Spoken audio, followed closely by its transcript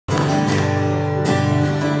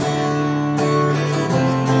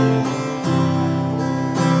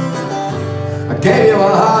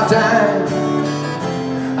hard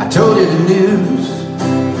time, I told you the news.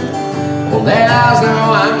 Well, there's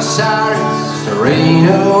no I'm sorry, there ain't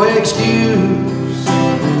no excuse.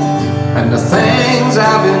 And the things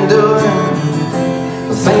I've been doing,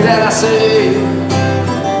 the things that I say,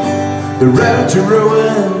 the road to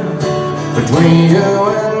ruin between you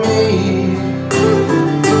and me.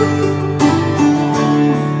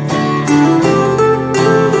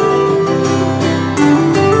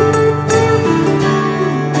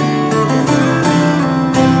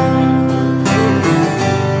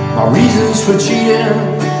 My reasons for cheating,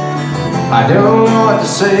 I don't know what to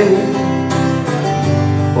say.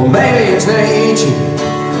 Well, maybe it's nature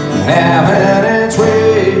having its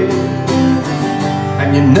way. And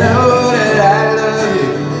you know that I love you,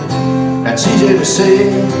 that's easy to say.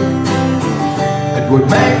 It would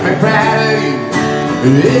make me proud of you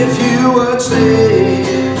if you would stay.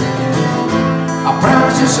 I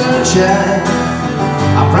promised you sunshine,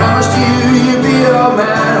 I promised you you'd be all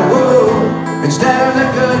mine. Whoa. Instead of the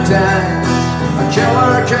good times, a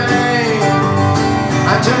killer came. I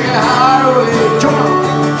took your heart away. Come on,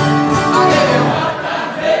 I gave you hard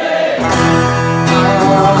times, baby.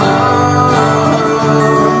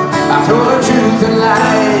 I told the truth and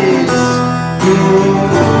lies.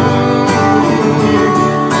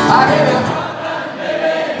 I gave you hard times,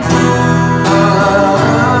 baby.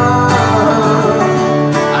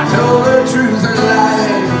 I told the truth and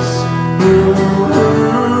lies.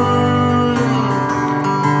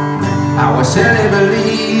 I was silly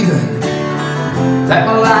believing that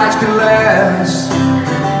my lights could last,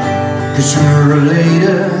 'cause sooner or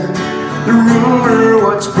later the rumor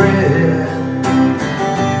would spread.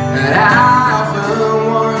 And I often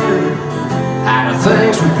wondered how the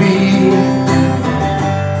things would be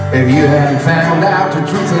if you hadn't found out the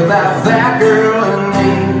truth about that girl and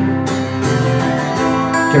me.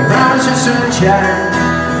 Can promise you sunshine,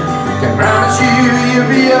 can promise you you'll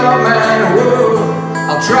be all mine. Whoa.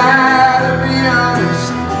 I'll try to be honest,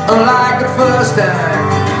 unlike the first time.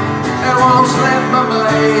 It won't slip my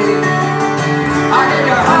mind. I give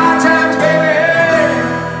you hard times, baby.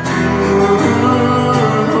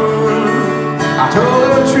 I told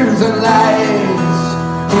the truth and lies.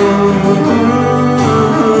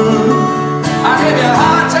 I give you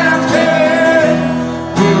hard times, baby.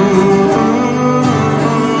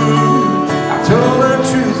 I told the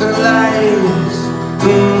truth and lies.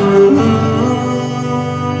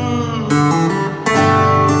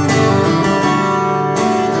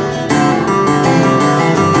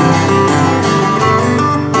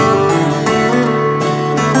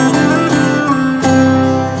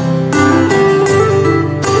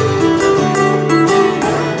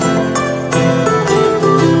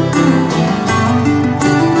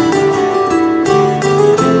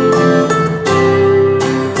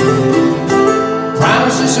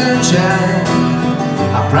 Sunshine,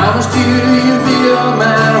 I promised you you'd be all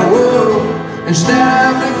mine. Whoa. Instead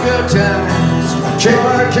of the good times, a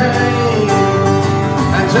killer came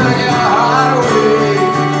and took your heart away.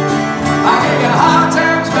 I gave you hard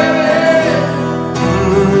times, baby.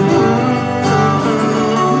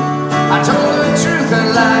 I told the truth and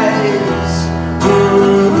lies.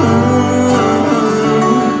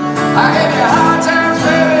 I gave you hard times,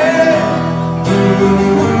 baby.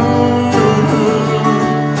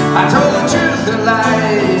 I told the truth and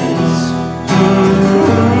lies.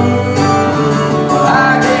 Well, I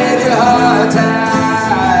gave you hard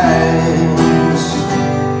times.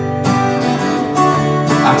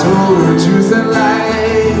 I told the truth and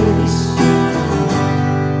lies.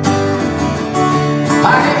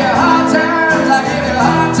 I gave you hard times. I gave you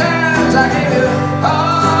hard times. I gave you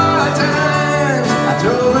hard times. I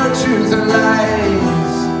told the truth and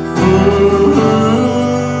lies.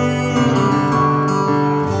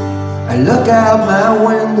 I look out my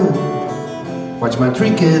window, watch my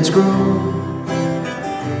 3 kids grow.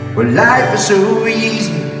 Well, life was so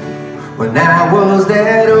easy when I was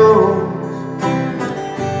that old.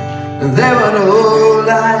 And there were no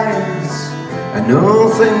lies and no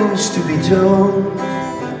things to be told,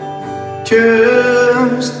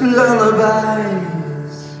 just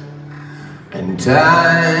lullabies and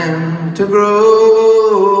time to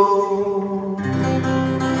grow.